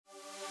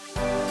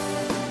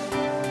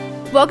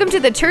Welcome to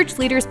the Church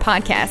Leaders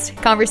Podcast,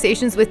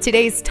 conversations with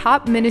today's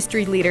top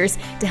ministry leaders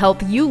to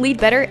help you lead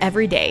better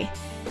every day.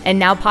 And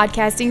now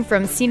podcasting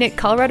from scenic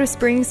Colorado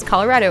Springs,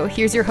 Colorado,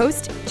 here's your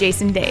host,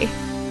 Jason Day.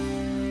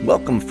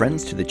 Welcome,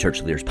 friends, to the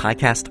Church Leaders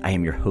Podcast. I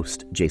am your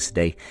host, Jason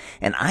Day,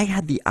 and I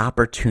had the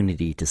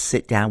opportunity to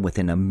sit down with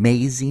an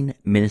amazing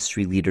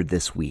ministry leader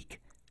this week,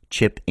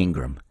 Chip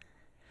Ingram.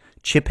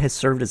 Chip has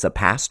served as a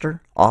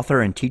pastor,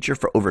 author, and teacher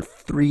for over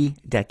 3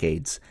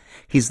 decades.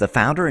 He's the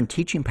founder and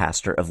teaching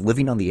pastor of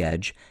Living on the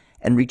Edge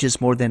and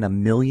reaches more than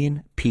 1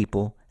 million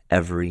people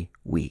every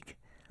week.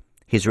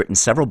 He's written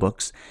several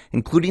books,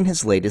 including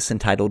his latest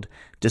entitled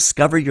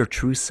Discover Your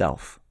True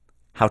Self: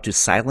 How to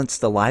Silence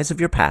the Lies of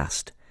Your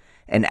Past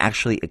and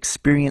Actually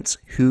Experience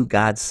Who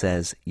God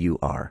Says You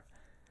Are.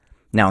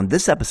 Now, in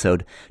this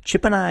episode,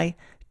 Chip and I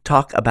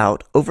talk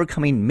about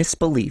overcoming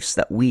misbeliefs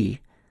that we,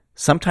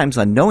 sometimes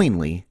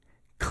unknowingly,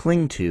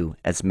 cling to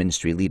as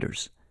ministry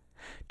leaders.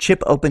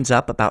 Chip opens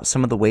up about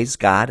some of the ways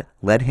God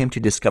led him to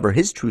discover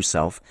his true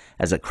self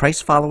as a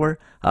Christ follower,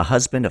 a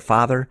husband, a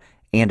father,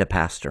 and a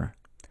pastor.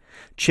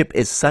 Chip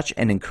is such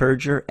an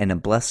encourager and a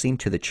blessing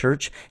to the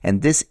church,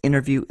 and this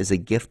interview is a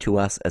gift to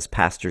us as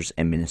pastors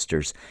and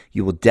ministers.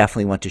 You will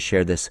definitely want to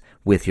share this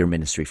with your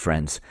ministry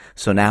friends.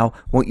 So now,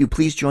 won't you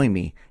please join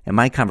me in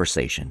my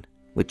conversation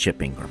with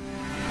Chip Ingram.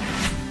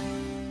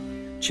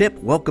 Chip,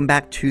 welcome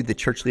back to the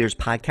Church Leaders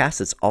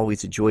Podcast. It's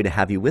always a joy to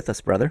have you with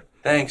us, brother.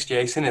 Thanks,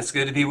 Jason. It's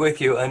good to be with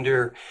you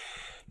under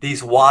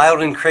these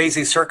wild and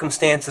crazy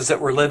circumstances that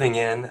we're living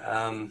in.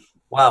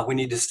 Wow, we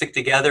need to stick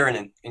together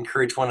and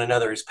encourage one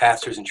another as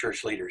pastors and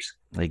church leaders.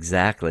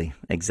 Exactly.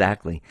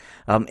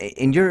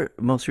 In your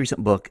most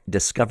recent book,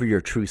 Discover Your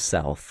True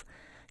Self,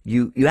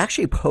 you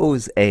actually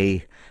pose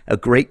a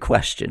great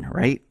question,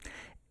 right?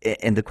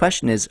 And the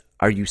question is,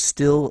 are you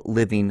still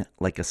living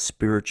like a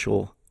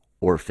spiritual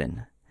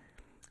orphan?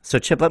 So,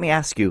 Chip, let me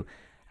ask you,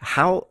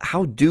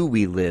 how do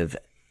we live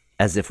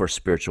as if we're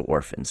spiritual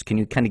orphans? Can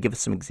you kind of give us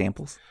some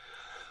examples?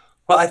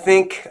 Well, I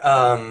think,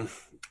 I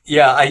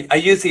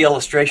use the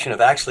illustration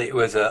of actually it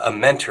was a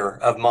mentor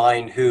of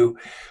mine who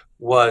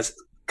was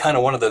kind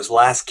of one of those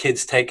last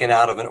kids taken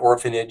out of an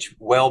orphanage,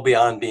 well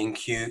beyond being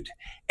cute,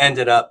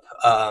 ended up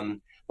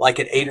like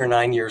at 8 or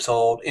 9 years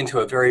old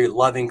into a very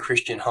loving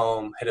Christian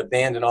home, had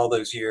abandoned all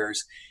those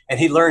years. And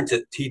he learned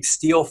that he'd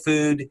steal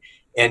food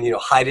and,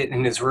 hide it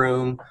in his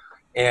room.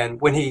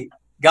 And when he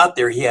got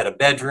there, he had a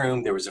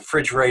bedroom, there was a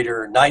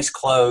refrigerator, nice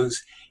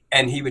clothes,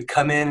 and he would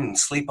come in and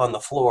sleep on the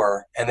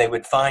floor, and they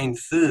would find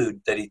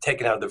food that he'd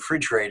taken out of the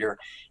refrigerator,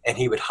 and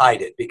he would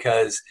hide it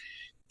because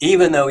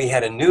even though he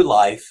had a new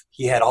life,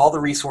 he had all the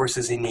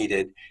resources he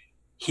needed,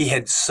 he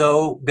had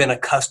so been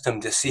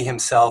accustomed to see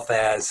himself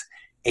as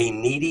a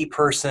needy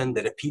person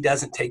that if he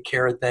doesn't take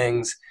care of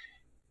things,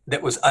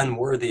 that was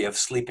unworthy of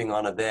sleeping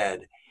on a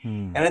bed.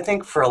 And I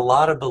think for a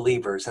lot of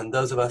believers and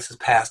those of us as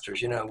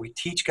pastors, we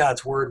teach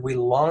God's word. We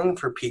long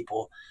for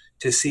people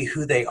to see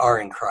who they are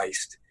in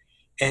Christ.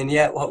 And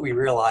yet what we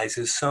realize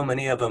is so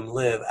many of them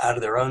live out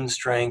of their own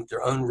strength,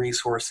 their own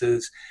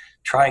resources,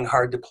 trying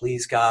hard to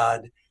please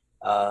God.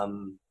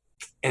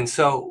 And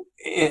so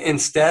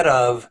instead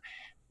of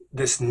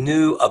this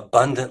new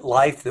abundant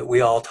life that we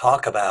all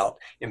talk about,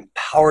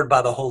 empowered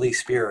by the Holy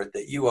Spirit,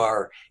 that you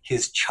are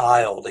his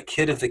child, a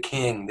kid of the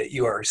King, that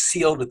you are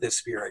sealed with the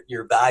Spirit,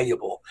 you're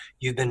valuable,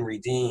 you've been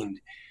redeemed.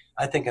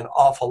 I think an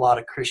awful lot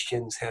of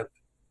Christians have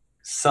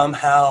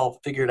somehow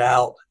figured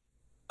out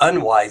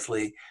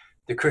unwisely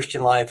the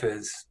Christian life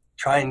is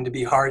trying to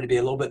be hard to be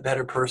a little bit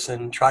better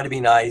person, try to be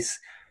nice,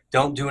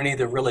 don't do any of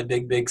the really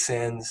big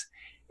sins,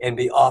 and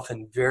be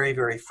often very,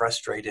 very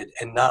frustrated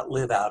and not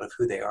live out of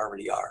who they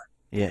already are.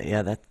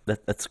 Yeah,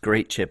 that's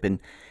great, Chip,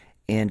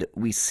 and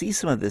we see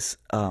some of this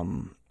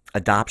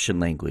adoption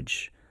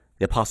language.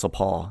 The Apostle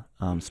Paul,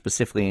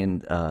 specifically in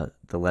the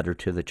letter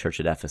to the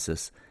church at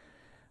Ephesus,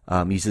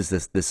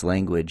 uses this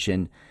language,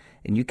 and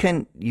you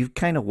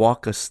kind of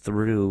walk us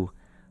through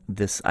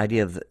this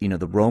idea of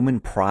the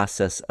Roman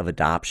process of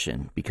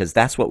adoption, because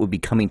that's what would be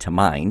coming to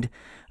mind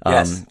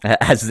Yes.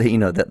 as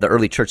the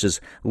early church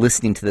is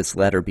listening to this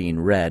letter being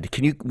read.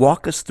 Can you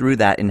walk us through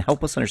that and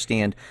help us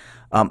understand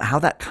how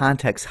that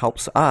context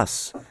helps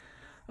us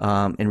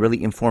and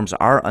really informs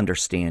our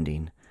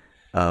understanding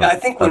of, I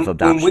think of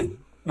adoption?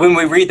 when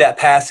we read that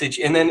passage,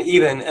 and then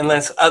even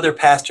unless other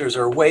pastors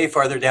are way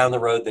farther down the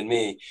road than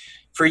me,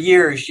 for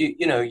years,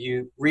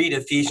 you read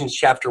Ephesians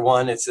chapter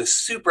 1, it's a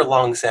super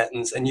long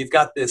sentence, and you've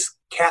got this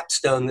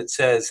capstone that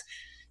says,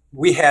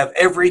 we have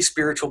every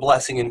spiritual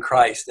blessing in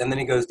Christ. And then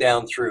he goes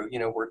down through,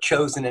 we're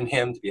chosen in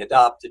him to be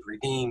adopted,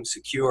 redeemed,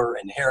 secure,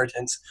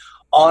 inheritance,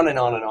 on and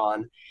on and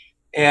on.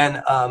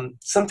 And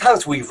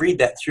sometimes we read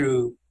that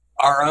through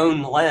our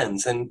own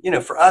lens. And,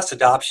 for us,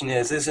 adoption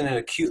isn't it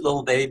a cute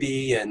little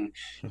baby? And,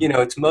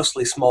 it's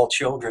mostly small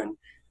children.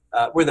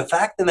 Where the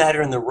fact of the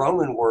matter in the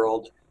Roman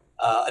world,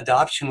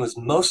 adoption was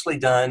mostly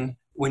done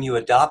when you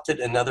adopted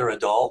another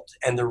adult.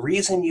 And the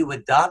reason you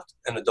adopt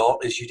an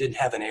adult is you didn't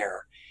have an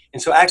heir.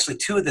 And so actually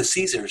 2 of the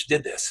Caesars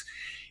did this.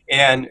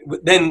 And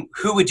then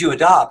who would you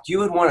adopt? You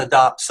would want to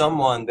adopt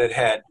someone that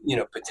had,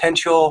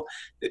 potential,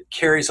 that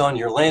carries on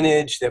your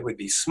lineage, that would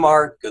be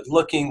smart, good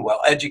looking,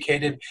 well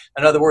educated.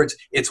 In other words,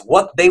 it's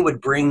what they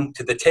would bring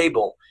to the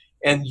table,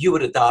 and you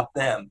would adopt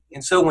them.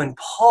 And so when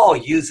Paul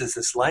uses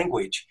this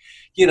language,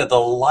 the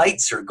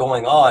lights are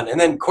going on. And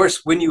then, of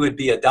course, when you would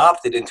be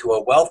adopted into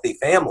a wealthy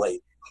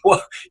family,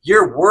 well,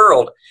 your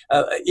world,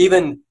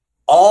 even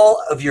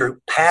all of your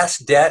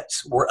past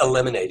debts were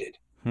eliminated.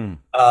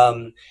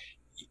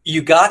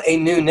 You got a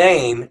new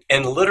name,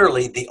 and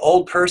literally the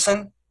old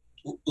person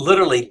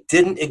literally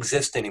didn't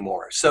exist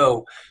anymore.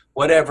 So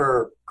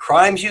whatever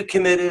crimes you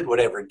committed,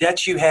 whatever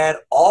debts you had,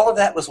 all of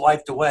that was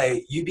wiped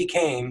away. You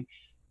became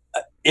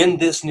in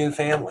this new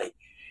family.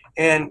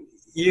 And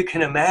you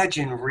can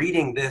imagine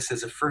reading this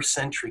as a first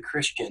century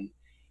Christian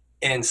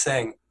and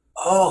saying,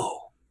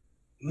 oh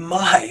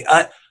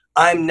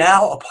I'm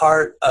now a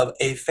part of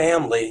a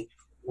family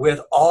with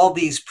all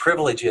these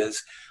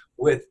privileges,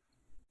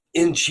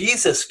 in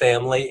Jesus'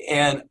 family,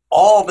 and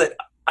all that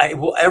I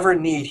will ever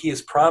need, he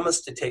has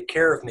promised to take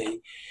care of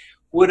me,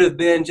 would have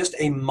been just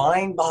a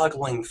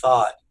mind-boggling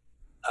thought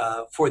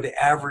for the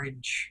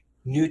average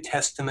New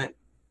Testament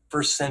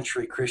first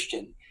century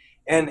Christian.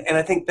 And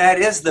I think that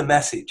is the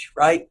message,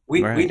 right?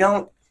 We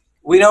don't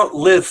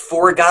live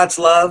for God's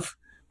love,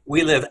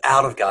 we live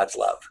out of God's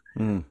love.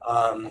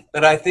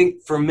 But I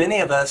think for many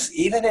of us,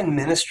 even in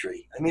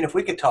ministry, if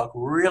we could talk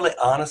really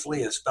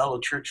honestly as fellow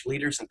church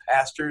leaders and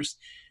pastors,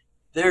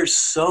 there's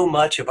so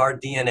much of our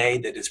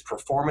DNA that is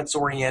performance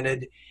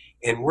oriented,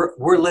 and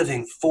we're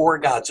living for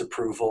God's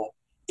approval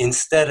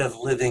instead of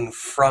living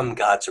from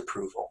God's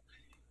approval.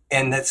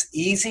 And that's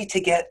easy to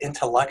get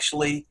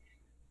intellectually,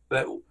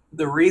 but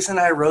the reason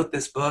I wrote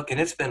this book, and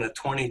it's been a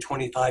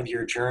 25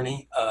 year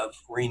journey of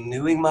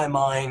renewing my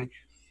mind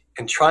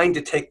and trying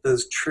to take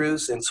those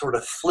truths and sort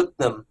of flip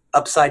them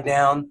upside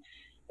down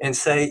and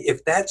say,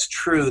 if that's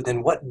true,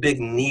 then what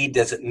big need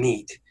does it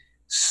meet?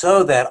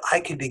 So that I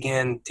could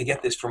begin to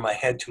get this from my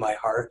head to my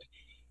heart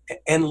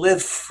and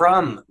live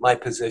from my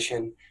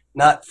position,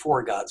 not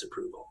for God's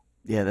approval.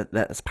 Yeah,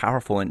 that's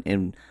powerful.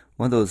 And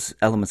one of those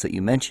elements that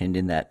you mentioned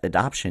in that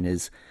adoption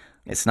is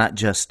it's not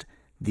just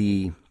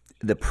the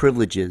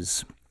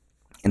privileges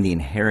and the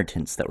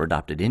inheritance that we're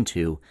adopted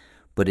into,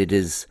 but it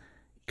is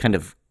kind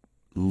of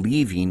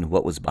leaving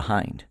what was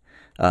behind.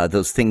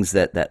 Those things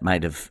that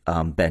might have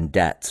been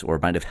debts or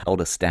might have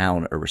held us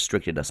down or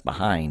restricted us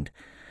behind,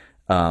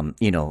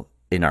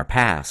 in our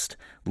past,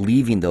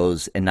 leaving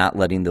those and not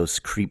letting those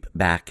creep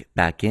back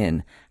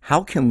in.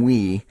 How can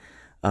we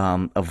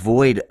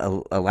avoid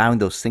allowing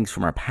those things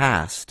from our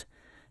past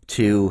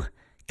to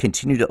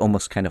continue to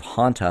almost kind of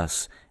haunt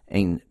us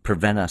and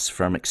prevent us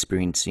from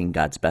experiencing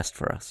God's best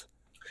for us?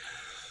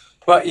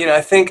 Well,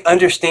 I think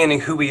understanding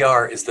who we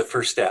are is the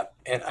first step.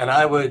 And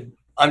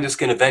I'm just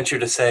going to venture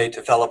to say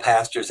to fellow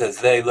pastors as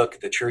they look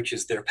at the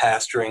churches they're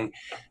pastoring,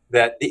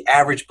 that the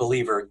average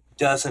believer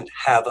doesn't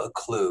have a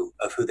clue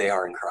of who they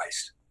are in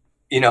Christ.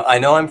 I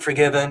know I'm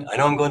forgiven. I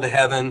know I'm going to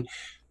heaven.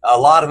 A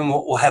lot of them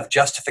will have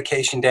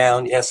justification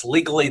down. Yes,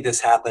 legally this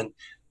happened.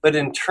 But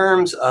in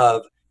terms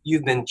of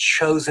you've been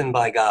chosen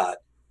by God,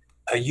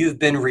 you've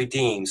been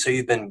redeemed. So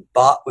you've been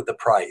bought with a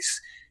price.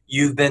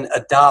 You've been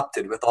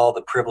adopted with all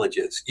the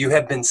privileges. You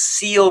have been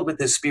sealed with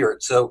His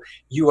Spirit. So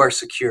you are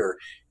secure.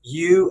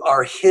 You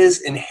are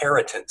His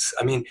inheritance.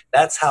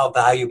 That's how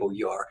valuable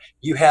you are.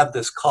 You have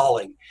this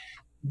calling.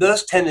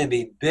 Those tend to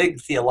be big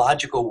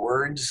theological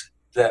words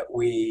that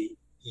we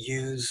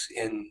use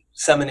in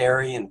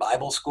seminary and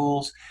Bible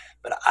schools,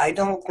 but I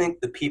don't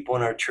think the people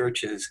in our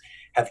churches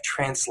have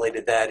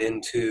translated that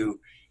into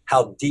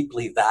how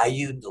deeply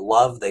valued,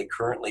 loved they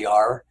currently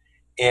are.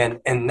 And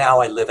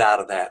now I live out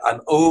of that. I'm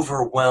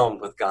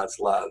overwhelmed with God's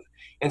love.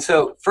 And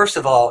so, first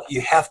of all,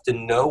 you have to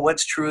know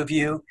what's true of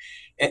you,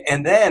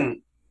 and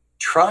then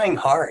trying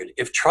hard.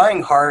 If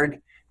trying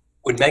hard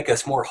would make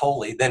us more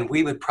holy, then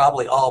we would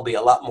probably all be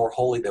a lot more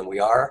holy than we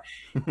are.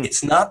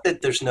 It's not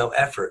that there's no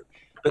effort,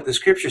 but the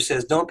scripture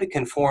says, don't be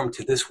conformed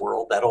to this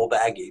world, that old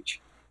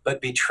baggage,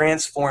 but be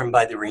transformed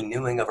by the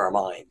renewing of our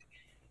mind.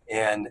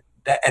 And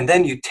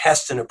then you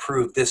test and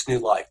approve this new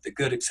life, the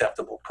good,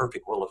 acceptable,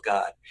 perfect will of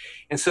God.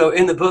 And so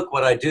in the book,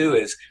 what I do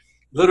is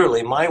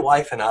literally my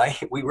wife and I,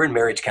 we were in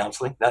marriage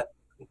counseling, not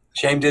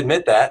ashamed to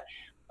admit that.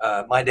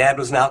 My dad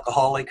was an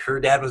alcoholic. Her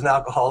dad was an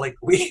alcoholic.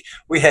 We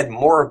had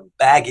more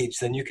baggage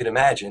than you could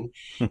imagine.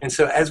 And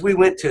so as we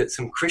went to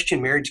some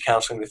Christian marriage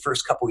counseling the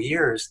first couple of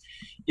years,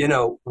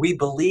 we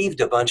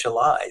believed a bunch of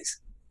lies.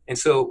 And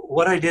so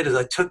what I did is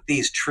I took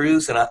these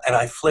truths and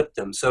I flipped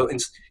them. So,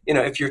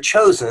 if you're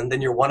chosen,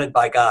 then you're wanted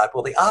by God.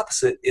 Well, the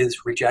opposite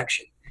is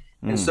rejection.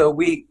 And so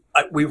we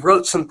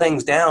wrote some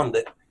things down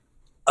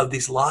of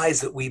these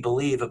lies that we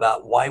believe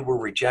about why we're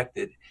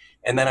rejected.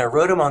 And then I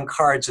wrote them on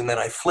cards, and then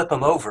I flip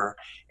them over,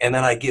 and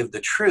then I give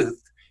the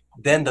truth,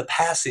 then the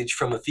passage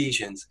from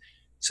Ephesians.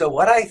 So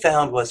what I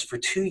found was for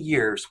 2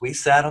 years, we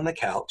sat on the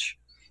couch,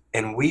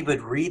 and we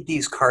would read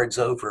these cards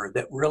over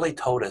that really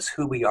told us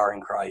who we are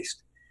in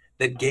Christ,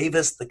 that gave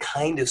us the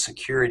kind of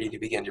security to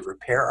begin to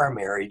repair our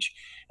marriage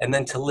and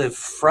then to live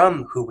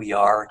from who we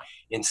are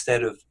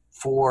instead of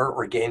for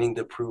or gaining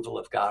the approval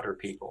of God or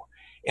people.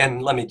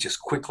 And let me just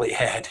quickly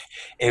add,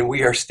 and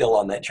we are still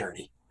on that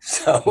journey.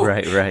 So,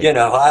 Right.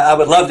 I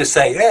would love to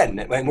say,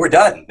 and we're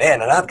done,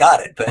 man, and I've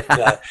got it.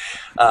 But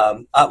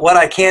what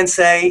I can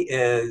say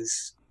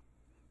is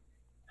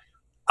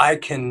I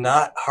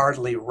cannot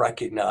hardly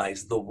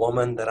recognize the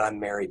woman that I'm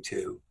married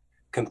to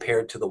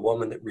compared to the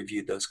woman that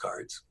reviewed those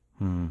cards.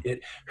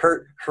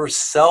 Her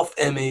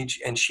self-image,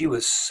 and she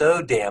was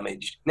so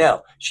damaged.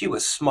 Now, she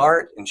was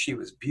smart and she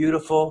was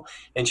beautiful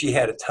and she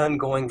had a ton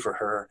going for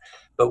her.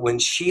 But when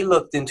she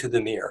looked into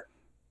the mirror,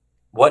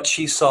 what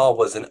she saw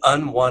was an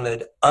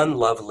unwanted,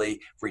 unlovely,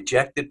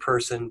 rejected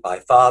person by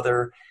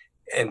father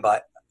and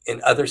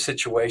in other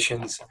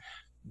situations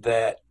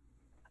that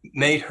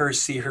made her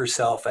see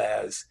herself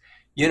as,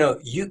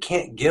 you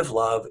can't give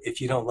love if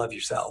you don't love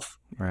yourself.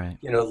 Right.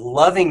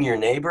 Loving your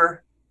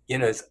neighbor,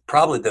 is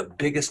probably the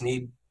biggest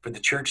need for the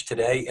church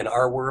today in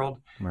our world.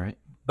 Right.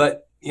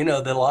 But,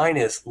 the line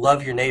is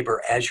love your neighbor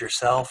as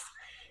yourself.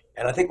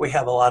 And I think we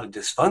have a lot of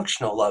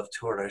dysfunctional love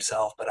toward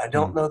ourselves, but I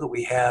don't know that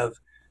we have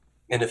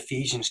in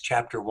Ephesians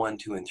chapter 1,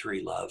 2, and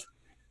 3 love,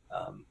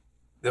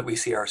 that we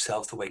see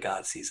ourselves the way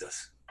God sees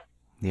us.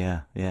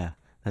 Yeah.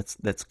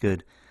 That's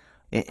good.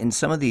 And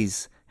some of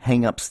these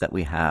hang-ups that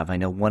we have, I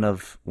know one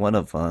of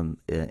them,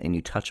 and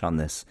you touch on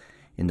this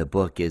in the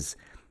book, is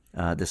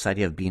this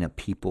idea of being a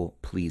people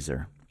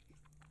pleaser.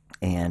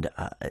 And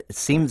it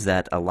seems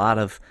that a lot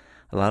of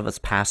us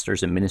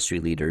pastors and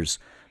ministry leaders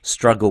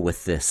struggle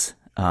with this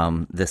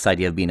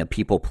idea of being a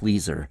people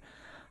pleaser.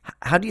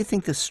 How do you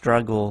think this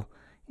struggle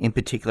in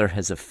particular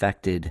has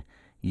affected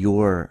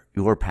your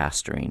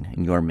pastoring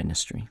and your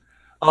ministry?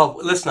 Oh,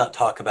 let's not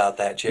talk about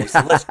that,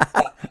 Jason.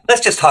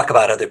 Let's just talk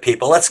about other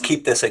people. Let's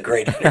keep this a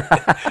great interview.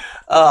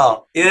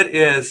 It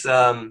is,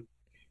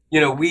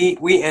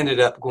 we ended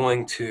up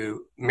going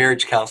to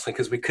marriage counseling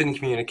because we couldn't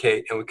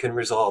communicate and we couldn't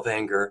resolve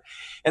anger.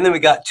 And then we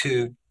got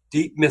to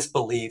deep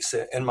misbeliefs,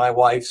 and my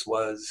wife's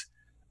was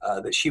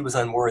that she was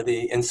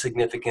unworthy,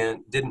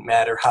 insignificant, didn't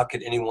matter. How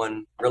could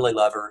anyone really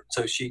love her?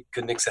 So she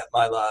couldn't accept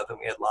my love, and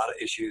we had a lot of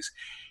issues.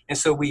 And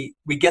so we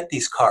get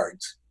these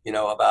cards,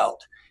 about,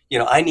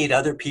 I need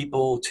other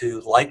people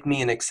to like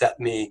me and accept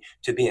me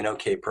to be an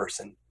okay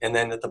person. And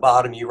then at the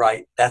bottom you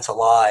write, that's a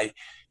lie,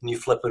 and you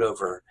flip it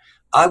over.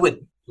 I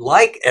would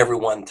like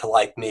everyone to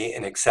like me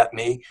and accept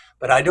me,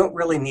 but I don't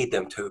really need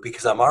them to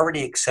because I'm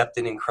already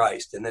accepted in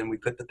Christ. And then we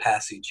put the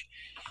passage.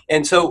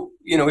 And so,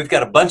 we've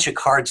got a bunch of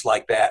cards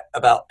like that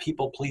about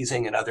people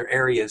pleasing in other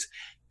areas.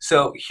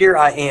 So here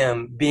I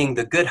am being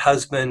the good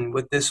husband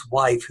with this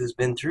wife who's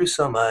been through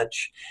so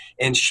much,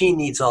 and she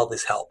needs all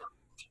this help.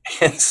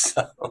 And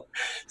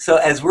so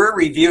as we're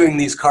reviewing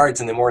these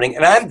cards in the morning,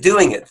 and I'm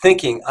doing it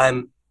thinking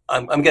I'm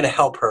going to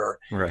help her.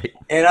 Right.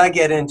 And I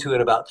get into it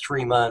about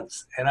 3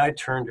 months, and I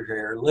turn to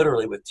her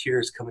literally with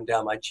tears coming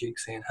down my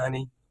cheeks saying,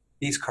 honey,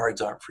 these cards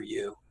aren't for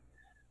you.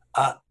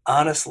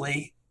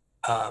 Honestly,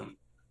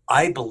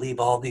 I believe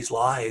all these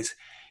lies.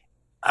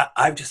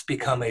 I've just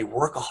become a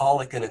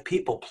workaholic and a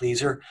people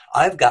pleaser.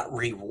 I've got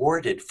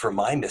rewarded for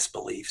my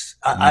misbeliefs.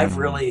 I've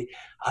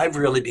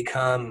really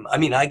become,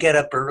 I get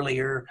up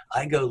earlier,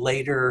 I go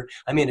later.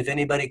 If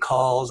anybody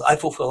calls, I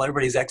fulfill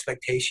everybody's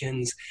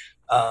expectations.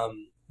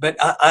 But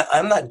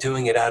I'm not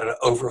doing it out of an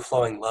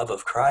overflowing love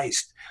of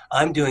Christ.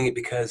 I'm doing it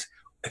because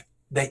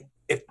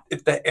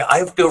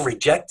I feel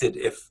rejected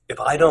if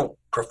I don't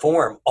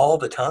perform all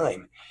the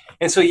time.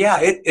 And so,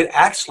 it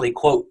actually,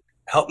 quote,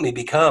 helped me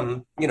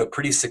become,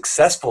 pretty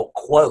successful,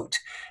 quote,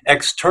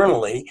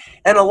 externally.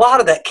 And a lot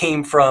of that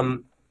came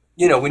from,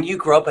 when you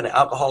grow up in an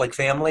alcoholic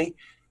family,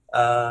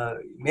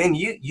 man,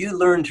 you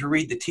learn to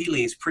read the tea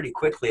leaves pretty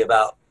quickly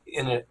about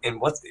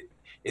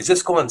is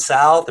this going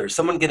south, or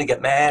someone going to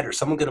get mad, or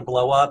someone going to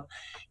blow up?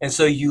 And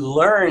so you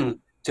learn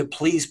to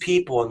please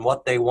people and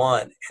what they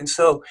want. And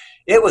so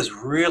it was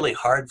really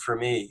hard for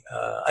me.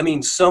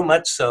 So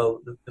much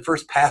so, the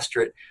first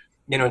pastorate,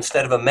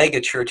 instead of a mega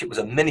church, it was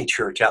a mini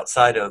church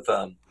outside of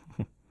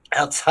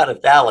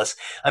Dallas.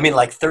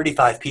 Like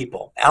 35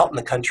 people out in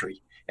the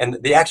country. And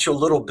the actual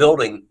little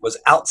building was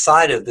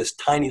outside of this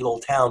tiny little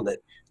town that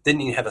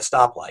didn't even have a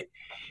stoplight.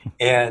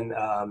 And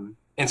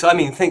so,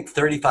 think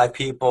 35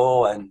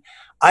 people, and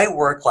I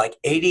worked like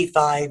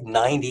 85,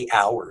 90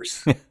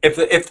 hours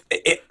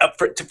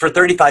for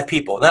 35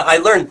 people. Now, I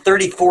learned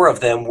 34 of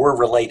them were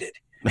related.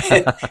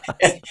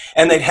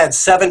 And they'd had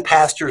 7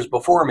 pastors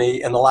before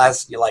me in the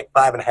last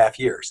 5.5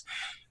 years.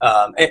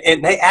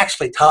 And they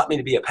actually taught me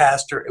to be a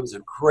pastor. It was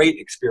a great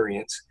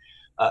experience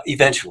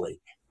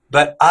eventually.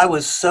 But I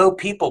was so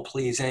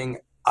people-pleasing,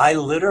 I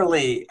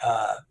literally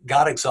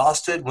got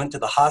exhausted, went to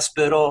the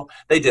hospital.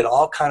 They did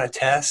all kind of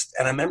tests.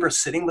 And I remember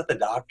sitting with the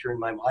doctor,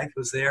 and my wife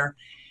was there.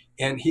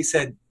 And he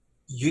said,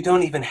 you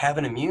don't even have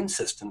an immune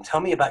system.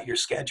 Tell me about your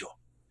schedule.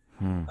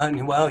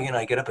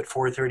 I get up at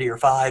 4:30 or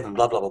 5 and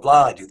blah, blah, blah,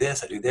 blah. I do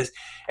this.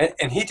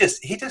 And he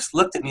just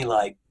looked at me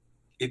like,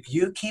 if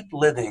you keep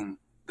living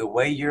the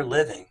way you're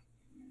living,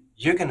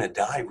 you're going to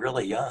die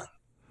really young.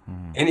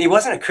 And he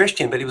wasn't a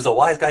Christian, but he was a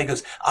wise guy. He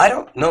goes, I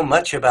don't know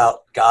much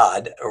about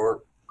God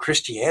or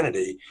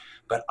Christianity,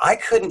 but I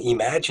couldn't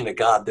imagine a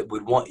God that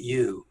would want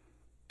you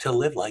to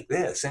live like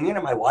this. And,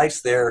 my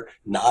wife's there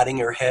nodding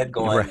her head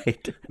going,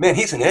 Right. man,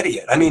 he's an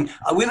idiot. I mean,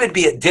 we would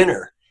be at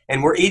dinner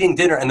and we're eating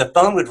dinner and the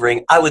phone would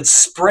ring. I would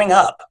spring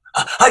up.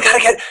 I gotta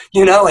get,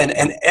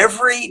 and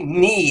every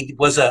need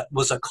was a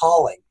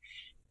calling.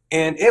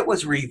 And it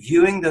was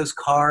reviewing those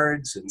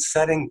cards and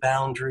setting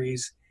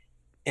boundaries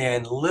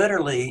and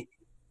literally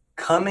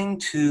coming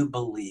to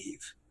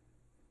believe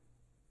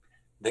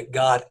that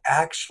God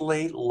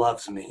actually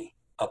loves me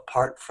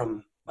apart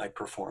from my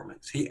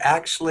performance. He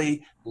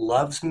actually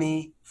loves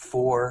me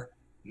for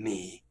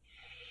me.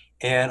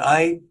 And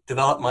I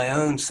developed my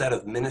own set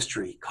of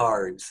ministry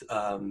cards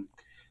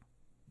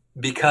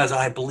because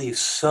I believe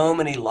so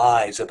many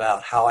lies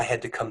about how I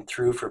had to come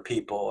through for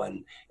people.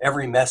 And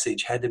every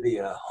message had to be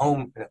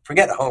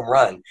forget a home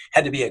run,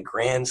 had to be a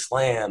grand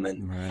slam.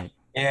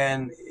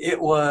 And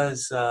it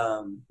was,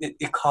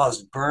 it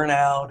caused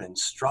burnout and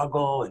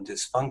struggle and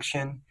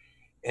dysfunction.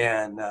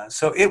 And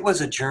so it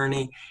was a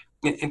journey.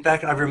 In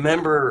fact, I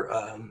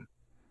remember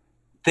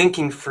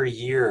thinking for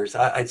years,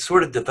 I'd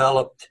sort of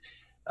developed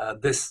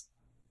this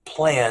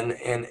plan.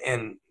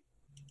 And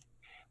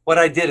what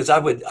I did is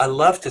I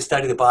loved to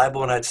study the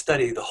Bible, and I'd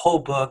study the whole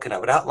book, and I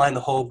would outline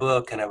the whole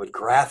book, and I would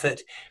graph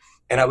it,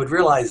 and I would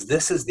realize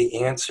this is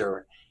the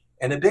answer.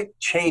 And a big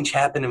change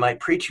happened in my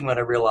preaching when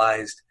I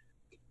realized,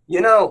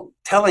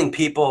 telling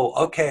people,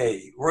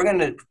 okay, we're going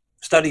to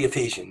study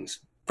Ephesians.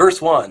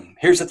 Verse 1,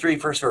 here's the 3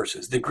 first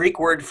verses. The Greek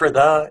word for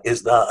the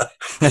is the,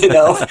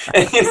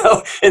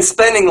 and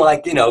spending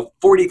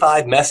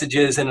 45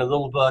 messages in a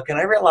little book. And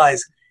I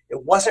realized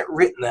it wasn't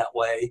written that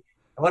way.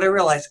 And what I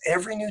realized,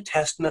 every New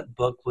Testament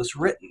book was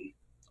written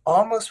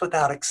almost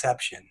without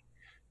exception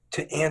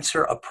to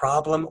answer a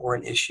problem or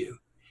an issue.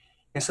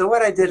 And so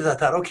what I did is I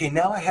thought, okay,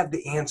 now I have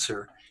the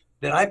answer.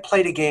 Then I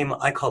played a game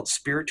I called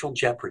Spiritual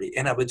Jeopardy,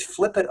 and I would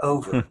flip it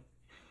over.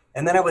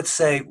 And then I would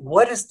say,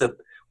 what is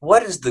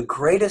the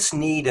greatest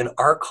need in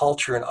our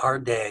culture in our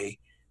day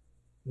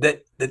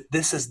that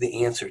this is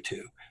the answer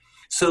to?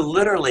 So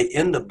literally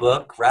in the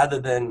book, rather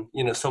than,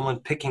 someone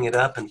picking it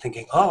up and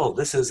thinking, oh,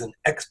 this is an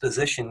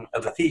exposition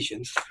of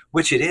Ephesians,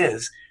 which it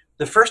is,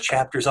 the first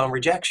chapter is on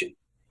rejection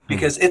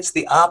because it's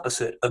the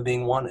opposite of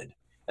being wanted.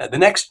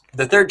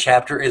 The third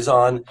chapter is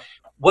on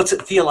what's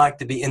it feel like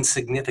to be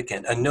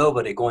insignificant, a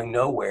nobody going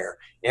nowhere.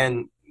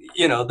 And,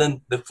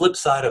 then the flip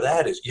side of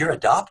that is you're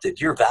adopted,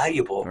 you're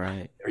valuable,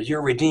 right, or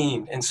you're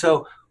redeemed. And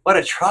so what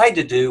I tried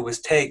to do was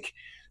take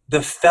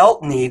the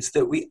felt needs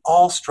that we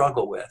all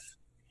struggle with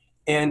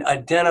and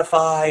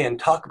identify and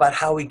talk about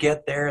how we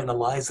get there and the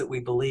lies that we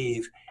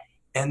believe,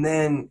 and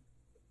then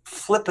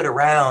flip it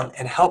around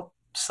and help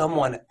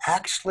someone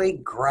actually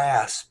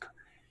grasp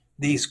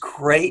these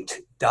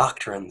great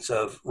doctrines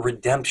of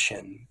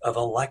redemption, of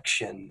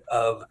election,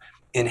 of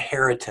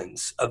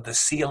inheritance, of the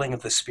sealing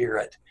of the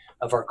Spirit,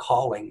 of our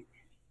calling.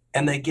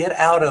 And they get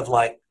out of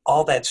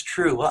all that's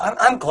true. Well,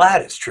 I'm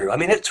glad it's true. I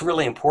mean, it's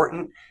really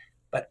important,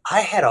 but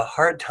I had a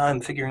hard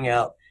time figuring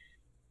out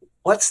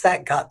what's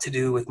that got to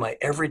do with my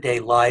everyday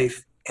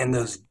life and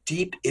those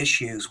deep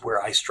issues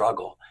where I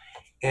struggle.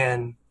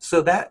 And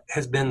so that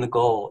has been the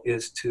goal,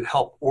 is to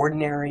help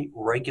ordinary,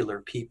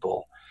 regular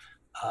people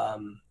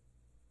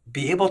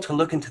be able to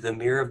look into the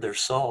mirror of their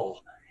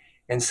soul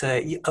and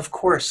say, of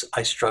course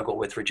I struggle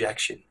with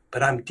rejection,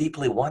 but I'm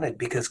deeply wanted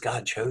because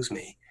God chose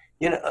me.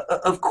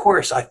 Of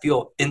course I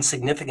feel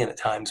insignificant at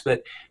times,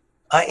 but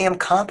I am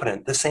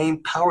competent. The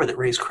same power that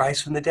raised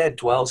Christ from the dead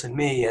dwells in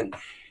me. And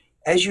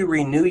as you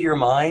renew your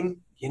mind,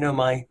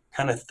 my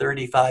kind of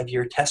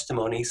 35-year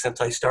testimony since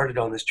I started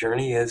on this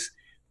journey is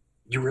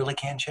you really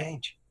can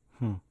change.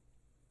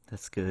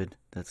 That's good.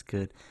 That's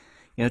good.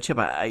 Chip,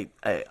 I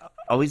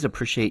always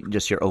appreciate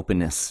just your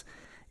openness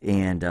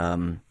and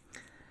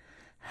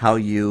how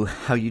you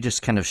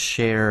just kind of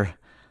share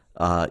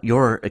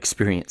your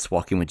experience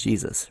walking with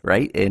Jesus,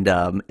 right? And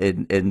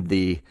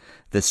the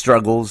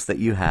struggles that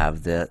you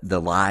have,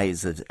 the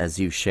lies as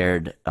you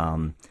shared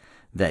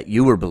that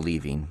you were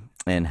believing,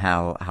 and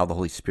how the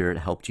Holy Spirit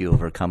helped you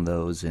overcome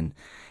those, and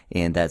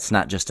that's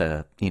not just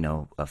a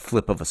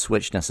flip of a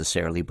switch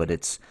necessarily, but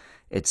it's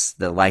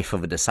the life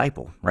of a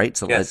disciple, right?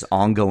 So Yes. It's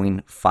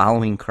ongoing,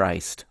 following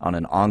Christ on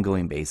an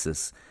ongoing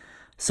basis.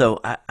 So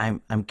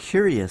I'm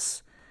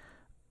curious,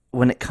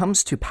 when it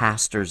comes to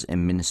pastors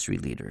and ministry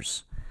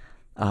leaders,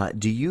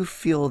 do you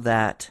feel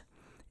that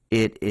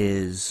it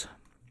is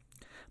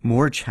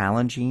more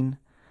challenging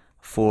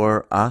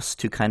for us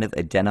to kind of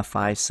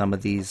identify some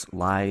of these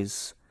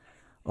lies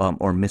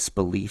or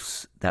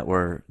misbeliefs that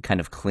we're kind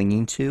of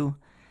clinging to?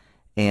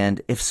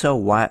 And if so,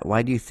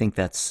 why do you think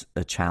that's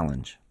a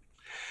challenge?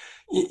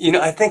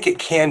 I think it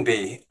can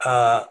be.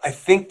 I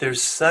think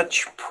there's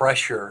such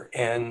pressure,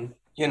 and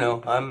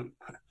I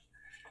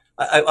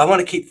want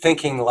to keep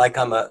thinking like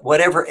I'm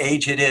whatever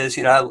age it is.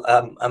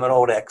 I'm an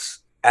old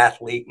ex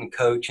athlete and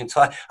coach. And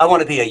so I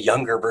want to be a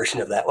younger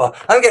version of that. Well,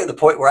 I'm getting to the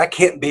point where I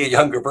can't be a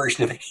younger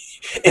version of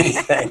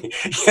anything,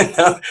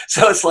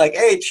 So it's like,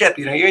 hey, Chip,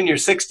 you're in your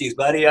 60s,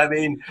 buddy. I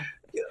mean,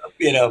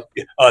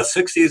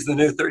 60 is the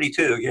new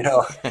 32,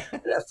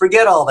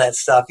 forget all that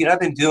stuff. I've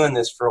been doing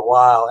this for a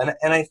while.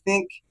 And I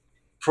think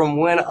from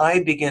when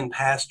I began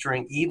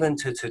pastoring, even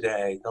to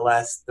today, the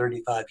last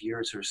 35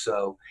 years or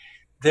so,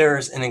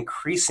 there's an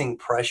increasing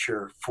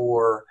pressure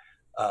for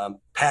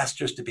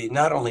pastors to be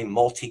not only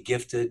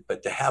multi-gifted,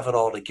 but to have it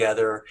all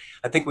together.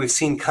 I think we've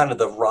seen kind of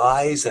the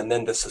rise and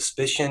then the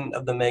suspicion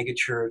of the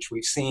megachurch.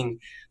 We've seen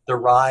the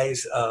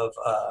rise of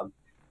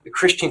the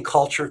Christian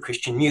culture,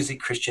 Christian music,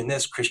 Christian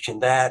this, Christian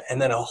that,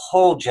 and then a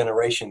whole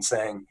generation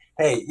saying,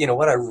 hey,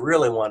 what I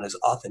really want is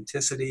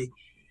authenticity.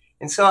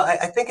 And so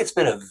I think it's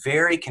been a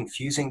very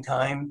confusing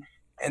time.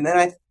 And then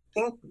I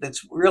think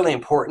that's really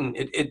important.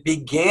 It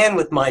began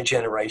with my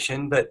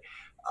generation, but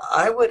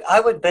I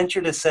would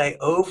venture to say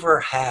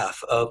over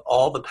half of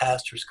all the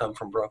pastors come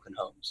from broken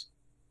homes.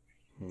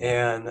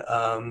 And,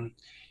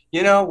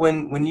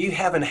 when you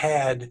haven't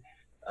had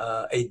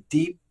a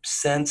deep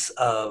sense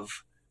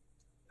of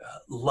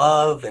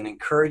love and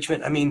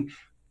encouragement, I mean,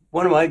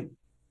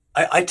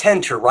 I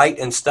tend to write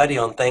and study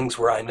on things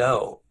where I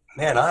know,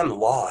 man, I'm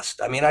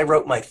lost. I mean, I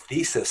wrote my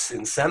thesis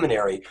in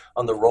seminary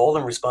on the role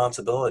and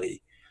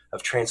responsibility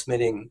of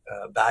transmitting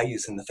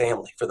values in the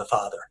family for the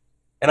father.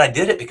 And I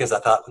did it because I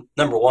thought,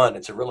 number one,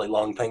 it's a really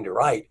long thing to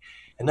write.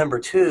 And number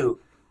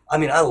two, I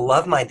mean, I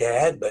love my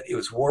dad, but it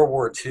was World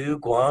War II,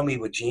 Guam,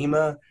 Iwo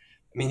Jima.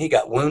 I mean, he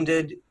got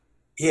wounded.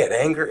 He had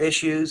anger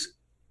issues.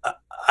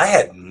 I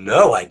had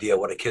no idea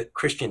what a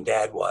Christian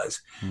dad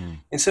was.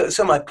 And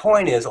so my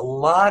point is, a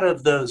lot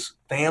of those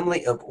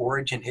family of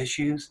origin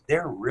issues,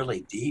 they're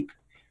really deep.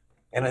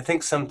 And I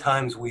think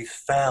sometimes we've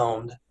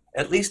found,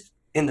 at least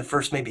in the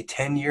first maybe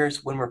 10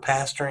 years when we're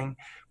pastoring,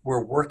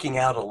 we're working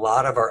out a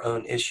lot of our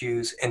own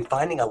issues and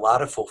finding a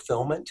lot of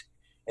fulfillment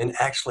and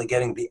actually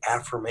getting the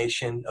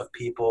affirmation of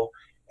people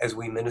as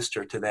we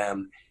minister to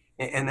them.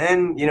 And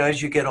then,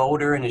 as you get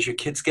older and as your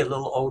kids get a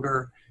little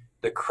older,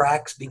 the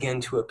cracks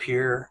begin to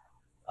appear.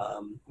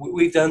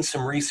 We've done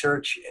some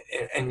research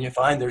and you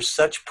find there's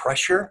such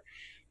pressure.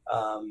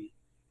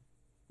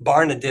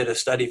 Barna did a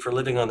study for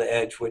Living on the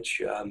Edge,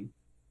 which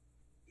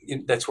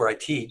that's where I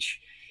teach.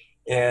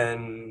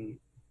 And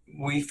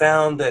we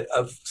found that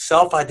of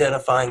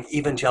self-identifying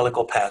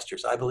evangelical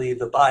pastors, I believe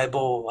the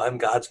Bible, I'm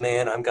God's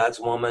man, I'm God's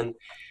woman,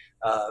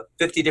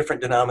 50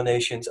 different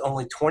denominations,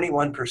 only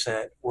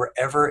 21% were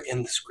ever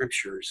in the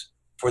scriptures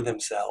for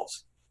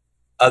themselves,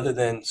 other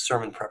than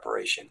sermon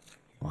preparation.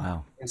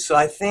 Wow. And so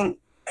I think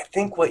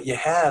what you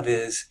have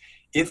is,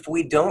 if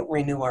we don't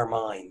renew our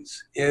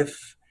minds,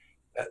 if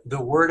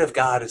the word of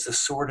God is the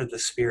sword of the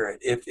Spirit,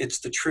 if it's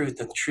the truth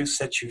and the truth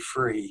sets you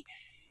free,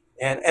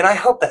 and I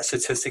hope that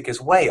statistic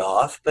is way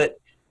off, but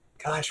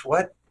gosh,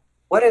 what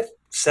if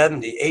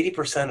 70,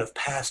 80% of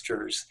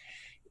pastors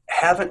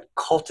haven't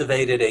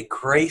cultivated a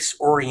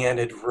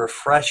grace-oriented,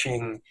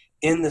 refreshing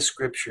in the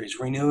scriptures,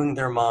 renewing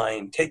their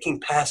mind, taking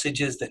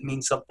passages that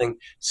mean something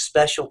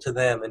special to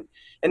them,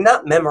 and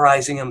not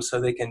memorizing them so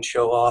they can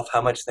show off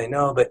how much they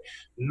know, but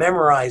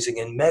memorizing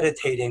and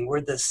meditating where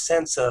the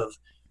sense of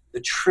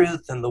the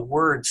truth and the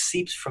word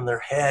seeps from their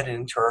head and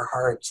into our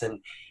hearts.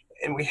 And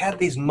we have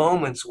these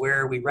moments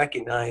where we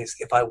recognize,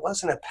 if I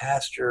wasn't a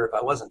pastor, if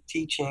I wasn't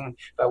teaching,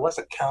 if I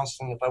wasn't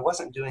counseling, if I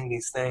wasn't doing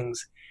these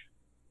things,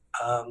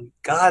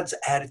 God's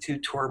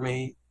attitude toward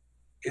me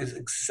is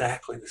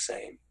exactly the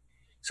same.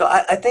 So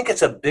I think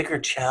it's a bigger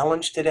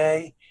challenge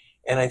today.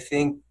 And I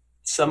think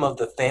some of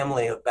the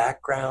family of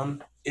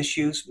background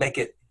issues make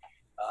it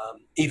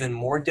even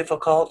more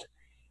difficult.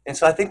 And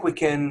so I think we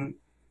can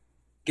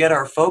get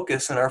our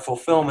focus and our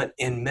fulfillment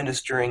in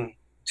ministering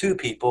to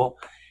people.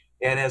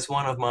 And as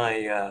one of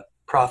my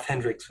Prof.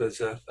 Hendricks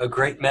was a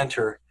great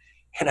mentor,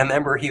 and I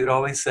remember he would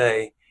always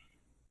say,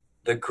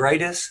 the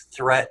greatest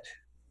threat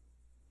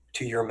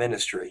to your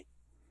ministry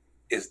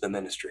is the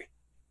ministry.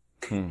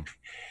 And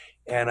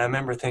I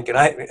remember thinking,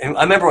 I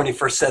remember when he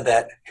first said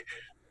that,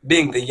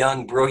 being the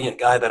young, brilliant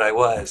guy that I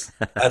was,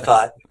 I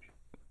thought,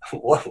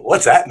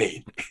 what's that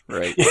mean?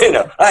 Right.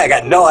 I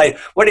got no idea.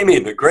 What do you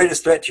mean? The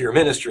greatest threat to your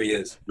ministry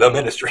is the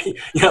ministry.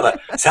 That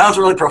sounds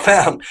really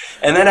profound.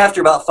 And then after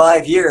about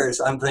 5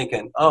 years, I'm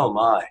thinking, oh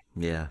my.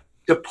 Yeah.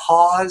 To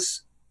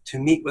pause, to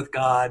meet with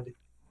God,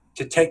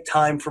 to take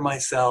time for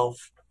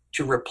myself,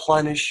 to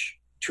replenish,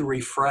 to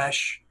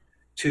refresh,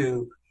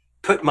 to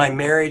put my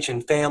marriage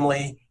and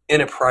family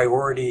in a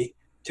priority,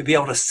 to be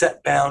able to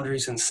set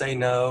boundaries and say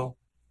no.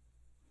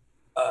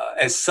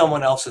 As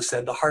someone else has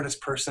said, the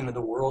hardest person in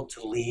the world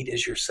to lead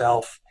is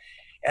yourself.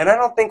 And I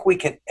don't think we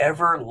can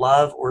ever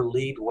love or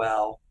lead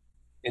well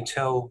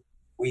until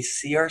we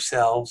see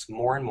ourselves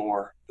more and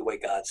more the way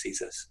God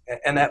sees us.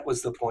 And that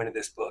was the point of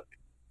this book.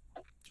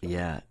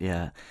 Yeah.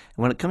 And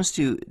when it comes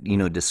to,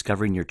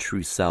 discovering your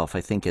true self,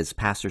 I think as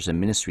pastors and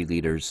ministry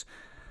leaders,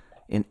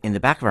 in the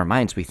back of our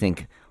minds, we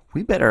think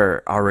we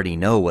better already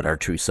know what our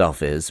true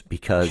self is,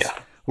 because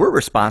we're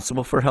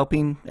responsible for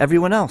helping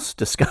everyone else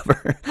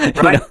discover,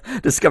 Right.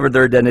 discover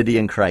their identity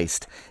in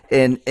Christ.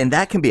 And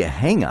that can be a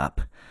hang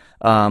up,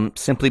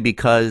 simply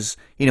because,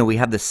 we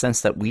have this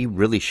sense that we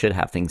really should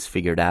have things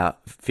figured out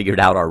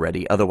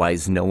already.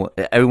 Otherwise,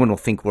 everyone will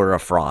think we're a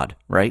fraud,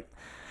 right?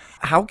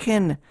 How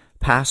can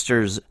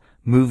pastors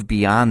move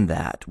beyond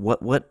that?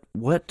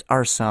 What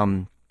are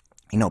some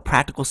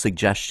practical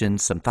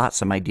suggestions, some thoughts,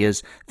 some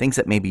ideas, things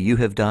that maybe you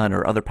have done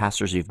or other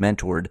pastors you've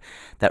mentored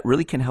that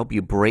really can help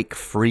you break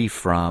free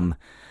from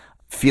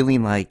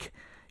feeling like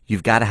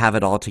you've got to have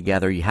it all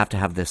together, you have to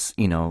have this,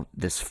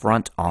 this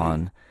front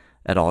on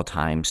at all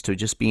times, to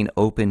just being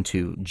open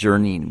to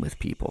journeying with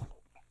people?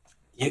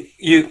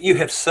 You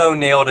have so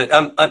nailed it.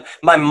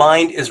 My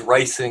mind is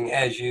racing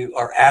as you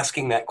are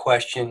asking that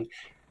question,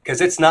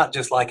 because it's not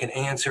just like an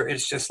answer.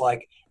 It's just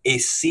like a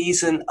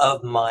season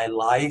of my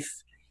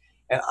life.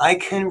 And I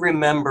can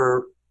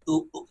remember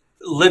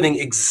living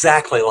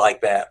exactly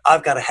like that.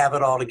 I've got to have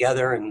it all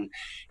together,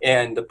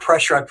 and the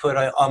pressure I put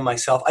on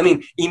myself. I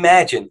mean,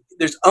 imagine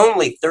there's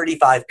only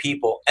 35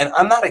 people, and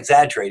I'm not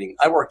exaggerating.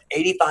 I worked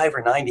 85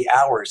 or 90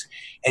 hours,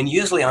 and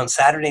usually on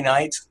Saturday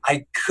nights,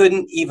 I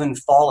couldn't even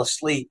fall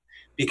asleep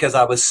because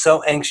I was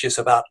so anxious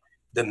about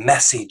the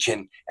message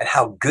and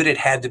how good it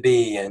had to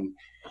be.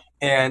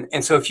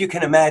 And so if you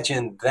can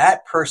imagine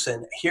that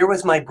person, here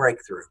was my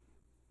breakthrough.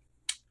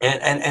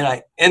 And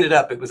I ended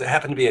up, it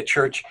happened to be a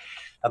church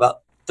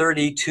about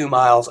 32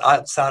 miles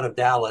outside of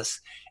Dallas.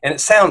 And it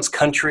sounds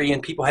country,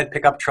 and people had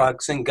pickup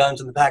trucks and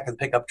guns in the back of the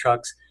pickup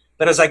trucks.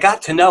 But as I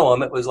got to know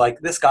him, it was like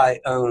this guy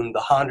owned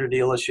the Honda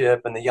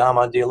dealership and the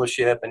Yamaha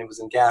dealership, and he was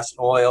in gas and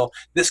oil.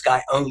 This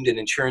guy owned an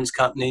insurance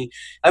company.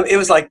 I mean, it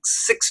was like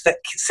six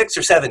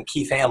or seven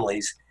key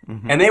families,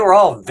 and they were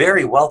all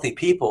very wealthy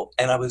people.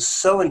 And I was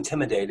so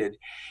intimidated.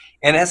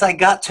 And as I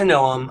got to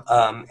know him,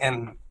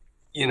 and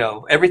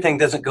everything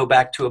doesn't go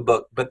back to a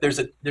book, but there's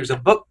a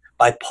book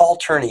by Paul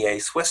Tournier,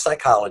 Swiss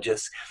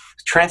psychologist,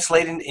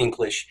 translated into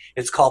English.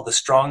 It's called The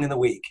Strong and the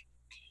Weak.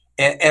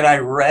 And I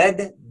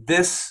read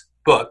this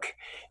book,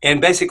 and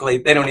basically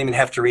they don't even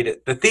have to read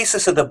it. The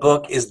thesis of the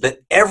book is that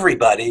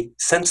everybody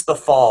since the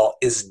fall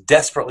is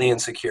desperately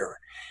insecure.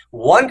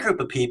 One group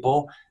of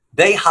people,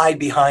 they hide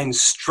behind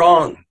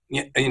strong,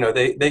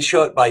 they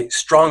show it by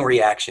strong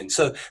reactions.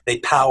 So they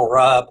power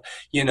up,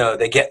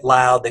 they get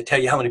loud. They tell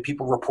you how many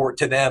people report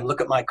to them. Look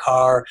at my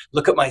car.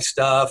 Look at my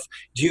stuff.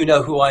 Do you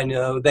know who I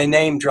know? They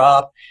name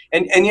drop.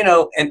 And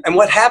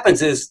what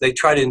happens is they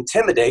try to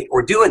intimidate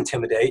or do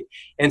intimidate.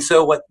 And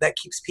so that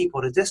keeps people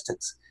at a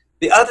distance.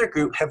 The other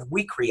group have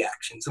weak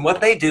reactions. And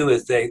what they do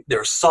is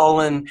they're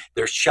sullen,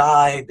 they're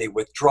shy, they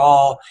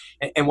withdraw.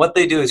 And what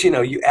they do is,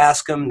 you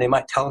ask them, they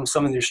might tell them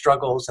some of their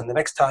struggles. And the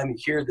next time you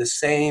hear the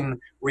same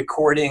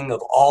recording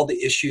of all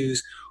the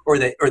issues, or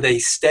they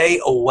stay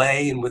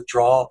away and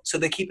withdraw, so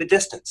they keep a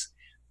distance.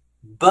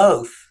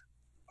 Both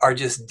are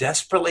just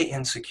desperately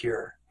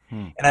insecure.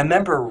 And I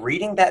remember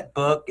reading that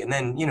book and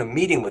then,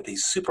 meeting with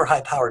these super high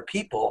powered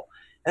people.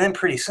 And then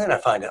pretty soon I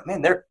find out,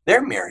 man,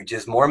 their marriage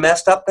is more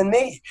messed up than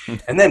me.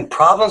 And then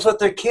problems with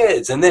their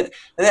kids. And then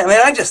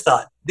I just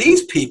thought,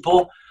 these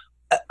people,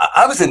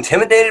 I was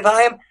intimidated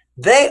by them.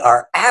 They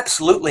are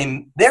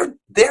absolutely,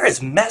 they're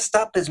as messed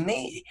up as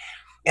me.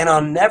 And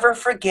I'll never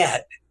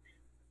forget,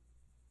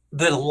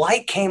 the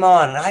light came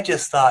on, and I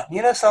just thought,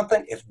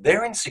 something, if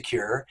they're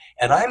insecure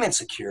and I'm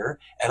insecure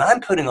and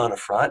I'm putting on a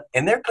front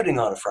and they're putting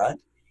on a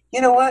front, you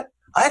know what?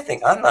 I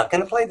think I'm not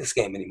going to play this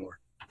game anymore.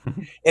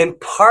 And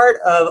part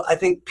of, I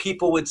think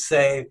people would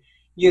say,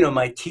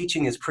 my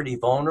teaching is pretty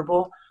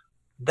vulnerable.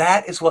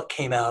 That is what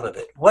came out of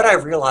it. What I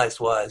realized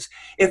was,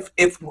 if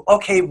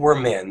okay, we're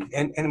men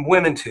and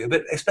women too,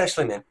 but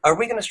especially men, are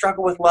we going to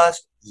struggle with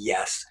lust?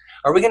 Yes.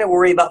 Are we going to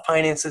worry about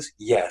finances?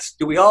 Yes.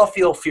 Do we all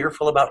feel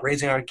fearful about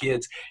raising our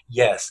kids?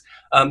 Yes.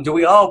 Do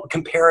we all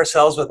compare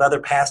ourselves with other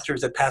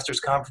pastors at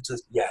pastors'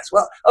 conferences? Yes.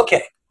 Well,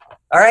 okay.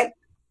 All right.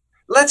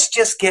 Let's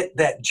just get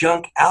that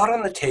junk out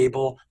on the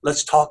table.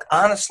 Let's talk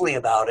honestly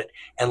about it,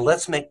 and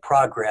let's make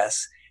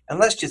progress, and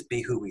let's just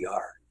be who we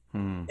are.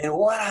 And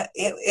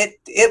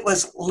it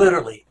was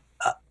literally,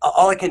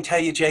 all I can tell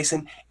you,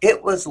 Jason,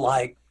 it was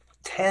like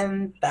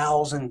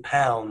 10,000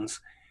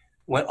 pounds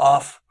went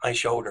off my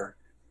shoulder.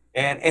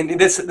 And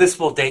this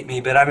will date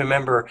me, but I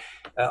remember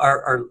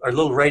our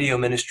little radio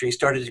ministry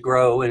started to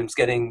grow, and it was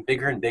getting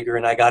bigger and bigger.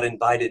 And I got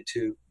invited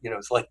to,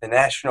 it's like the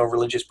national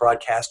religious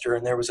broadcaster,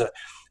 and there was a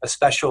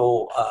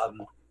special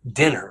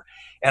dinner.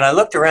 And I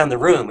looked around the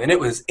room, and it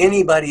was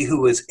anybody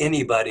who was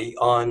anybody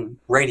on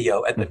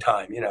radio at the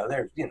time.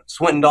 There's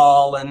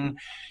Swindoll and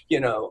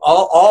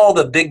all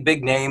the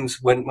big names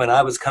when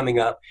I was coming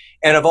up.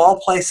 And of all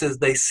places,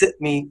 they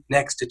sit me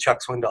next to Chuck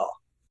Swindoll.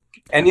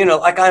 And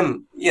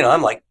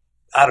I'm like,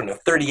 I don't know,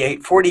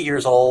 38, 40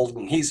 years old,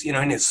 and he's,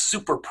 in his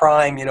super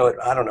prime,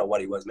 I don't know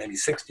what he was, maybe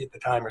 60 at the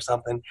time or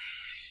something.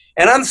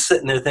 And I'm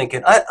sitting there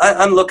thinking,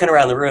 I'm looking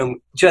around the room,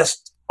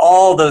 just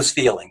all those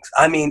feelings.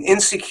 I mean,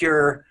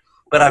 insecure,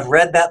 but I've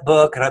read that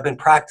book and I've been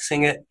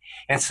practicing it.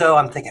 And so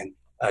I'm thinking,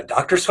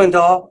 Dr.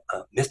 Swindoll,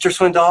 Mr.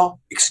 Swindoll,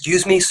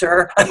 excuse me,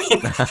 sir. I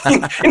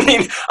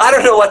mean, I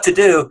don't know what to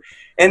do.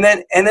 And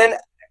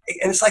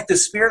it's like the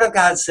Spirit of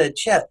God said,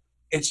 Chip,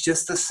 it's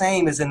just the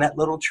same as in that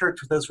little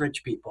church with those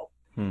rich people.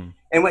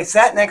 And we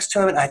sat next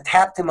to him, and I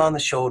tapped him on the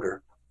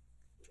shoulder,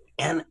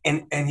 and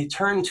he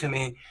turned to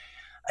me.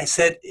 I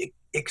said,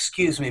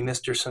 excuse me,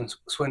 Mr.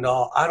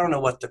 Swindoll, I don't know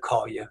what to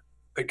call you,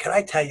 but can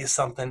I tell you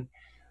something?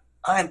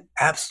 I'm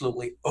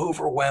absolutely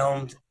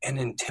overwhelmed and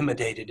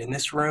intimidated in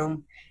this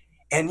room.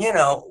 And,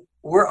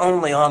 we're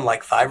only on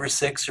like 5 or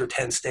 6 or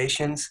 10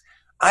 stations.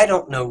 I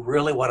don't know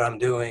really what I'm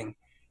doing.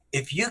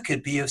 If you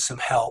could be of some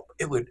help,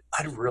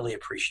 I'd really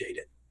appreciate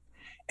it.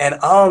 And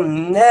I'll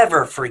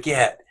never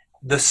forget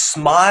the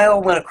smile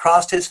went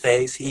across his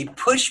face. He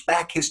pushed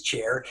back his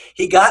chair.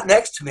 He got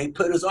next to me,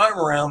 put his arm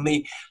around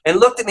me, and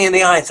looked at me in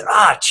the eye and said,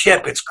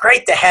 Chip, it's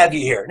great to have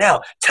you here.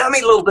 Now, tell me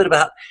a little bit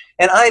about,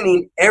 and I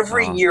mean,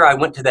 every year I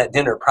went to that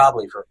dinner,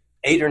 probably for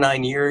 8 or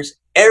 9 years,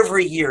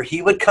 every year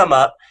he would come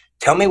up,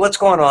 tell me what's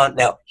going on.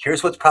 Now,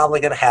 here's what's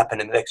probably going to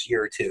happen in the next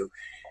year or two.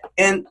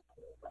 And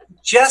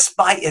just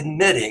by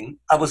admitting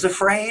I was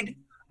afraid,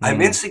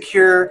 I'm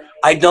insecure,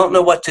 I don't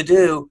know what to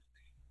do,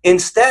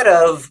 instead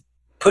of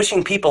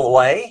pushing people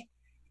away,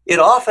 it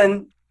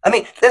often,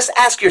 just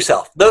ask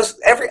yourself,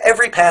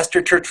 every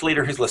pastor, church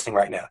leader who's listening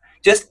right now,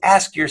 just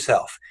ask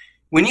yourself,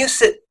 when you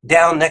sit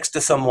down next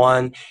to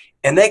someone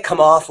and they come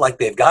off like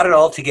they've got it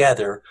all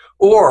together,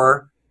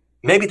 or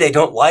maybe they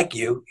don't like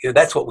you,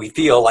 that's what we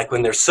feel like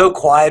when they're so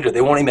quiet or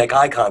they won't even make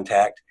eye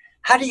contact.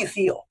 How do you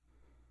feel?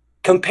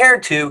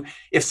 Compared to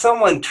if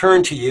someone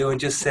turned to you and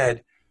just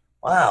said,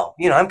 wow,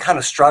 I'm kind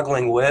of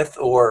struggling with,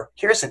 or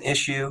here's an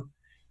issue.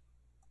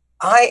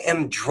 I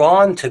am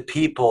drawn to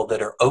people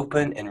that are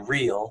open and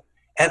real,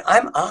 and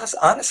I'm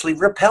honestly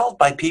repelled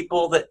by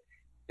people that,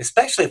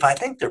 especially if I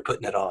think they're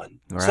putting it on.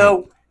 Right.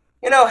 So,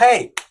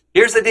 hey,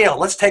 here's the deal.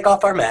 Let's take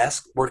off our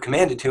mask. We're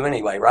commanded to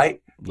anyway,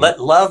 right? Yeah.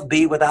 Let love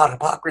be without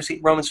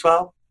hypocrisy, Romans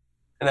 12.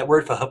 And that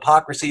word for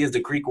hypocrisy is the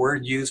Greek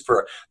word used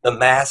for the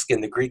mask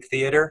in the Greek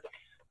theater.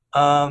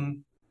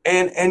 And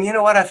you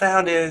know what I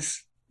found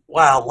is,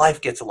 wow, life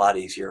gets a lot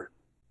easier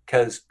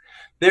because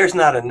there's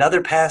not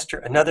another pastor,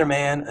 another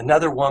man,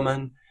 another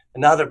woman,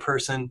 another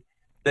person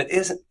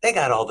they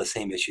got all the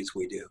same issues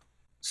we do.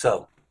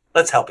 So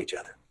let's help each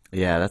other.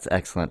 Yeah, that's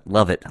excellent.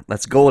 Love it.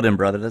 That's golden,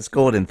 brother. That's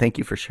golden. Thank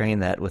you for sharing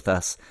that with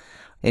us.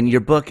 And your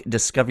book,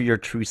 Discover Your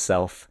True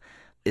Self,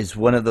 is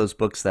one of those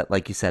books that,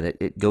 like you said,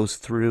 it goes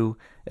through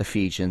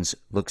Ephesians,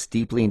 looks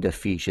deeply into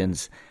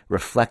Ephesians,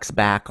 reflects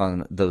back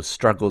on those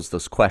struggles,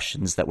 those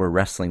questions that we're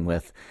wrestling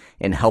with,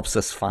 and helps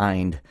us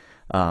find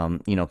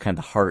kind of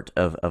the heart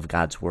of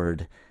God's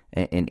word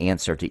and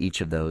answer to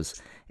each of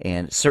those.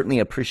 And certainly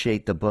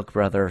appreciate the book,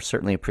 brother.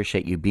 Certainly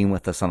appreciate you being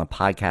with us on the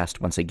podcast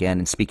once again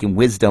and speaking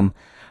wisdom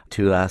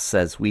to us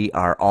as we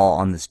are all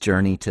on this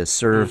journey to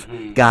serve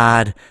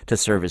God, to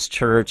serve His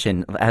church.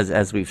 And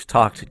as we've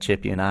talked,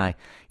 Chip, you and I,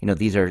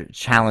 these are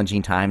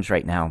challenging times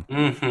right now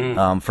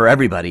for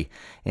everybody,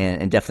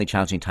 and definitely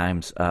challenging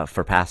times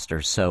for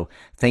pastors. So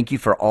thank you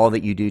for all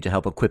that you do to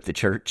help equip the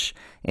church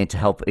and to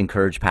help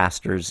encourage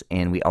pastors,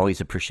 and we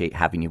always appreciate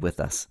having you with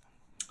us.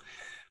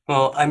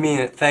 Well, I mean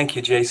it. Thank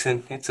you,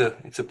 Jason. It's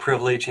a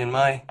privilege, and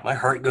my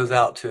heart goes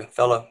out to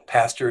fellow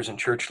pastors and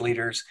church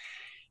leaders.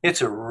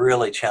 It's a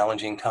really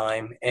challenging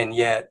time, and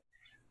yet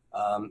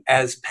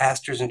as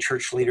pastors and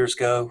church leaders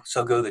go,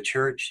 so go the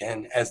church,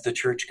 and as the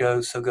church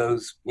goes, so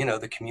goes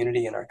the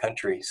community in our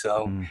country.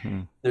 So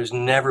there's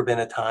never been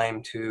a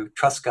time to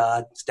trust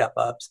God, step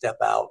up, step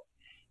out,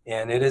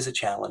 and it is a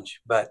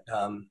challenge. But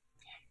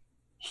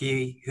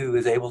He who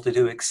is able to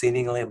do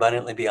exceedingly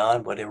abundantly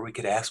beyond whatever we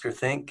could ask or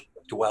think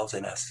dwells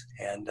in us,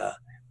 and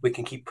we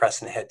can keep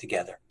pressing ahead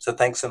together. So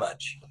thanks so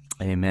much.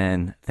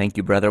 Amen. Thank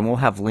you, brother. And we'll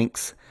have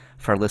links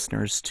for our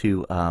listeners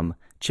to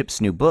Chip's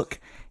new book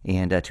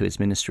and to his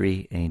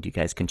ministry, and you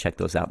guys can check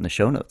those out in the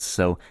show notes.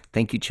 So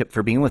thank you, Chip,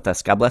 for being with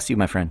us. God bless you,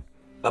 my friend.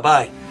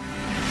 Bye-bye.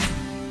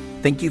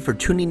 Thank you for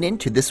tuning in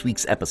to this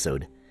week's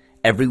episode.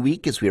 Every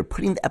week, as we are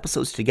putting the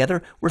episodes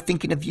together, we're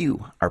thinking of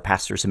you, our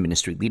pastors and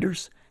ministry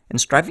leaders,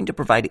 and striving to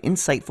provide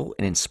insightful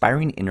and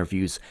inspiring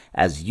interviews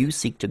as you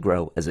seek to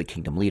grow as a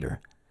kingdom leader.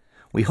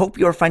 We hope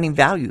you are finding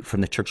value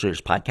from the Church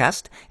Leaders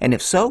Podcast, and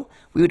if so,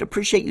 we would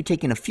appreciate you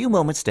taking a few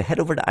moments to head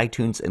over to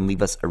iTunes and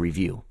leave us a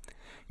review.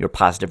 Your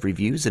positive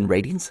reviews and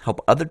ratings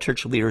help other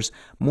church leaders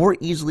more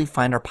easily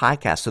find our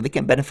podcast so they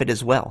can benefit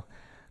as well.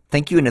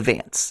 Thank you in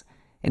advance.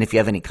 And if you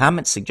have any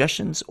comments,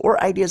 suggestions,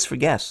 or ideas for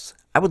guests,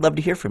 I would love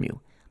to hear from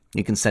you.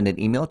 You can send an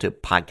email to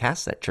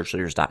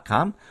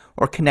podcasts@churchleaders.com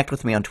or connect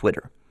with me on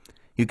Twitter.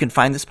 You can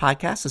find this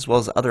podcast as well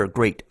as other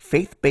great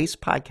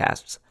faith-based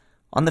podcasts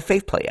on the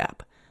FaithPlay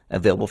app,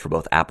 available for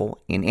both Apple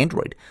and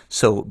Android.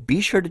 So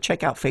be sure to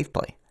check out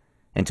FaithPlay.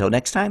 Until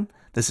next time,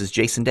 this is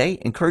Jason Day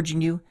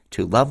encouraging you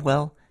to love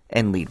well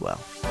and lead well.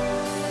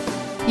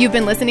 You've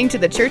been listening to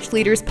the Church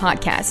Leaders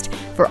Podcast.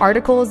 For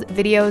articles,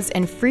 videos,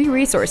 and free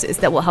resources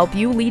that will help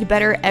you lead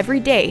better every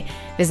day,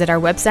 visit our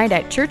website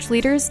at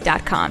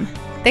churchleaders.com.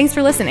 Thanks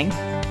for listening.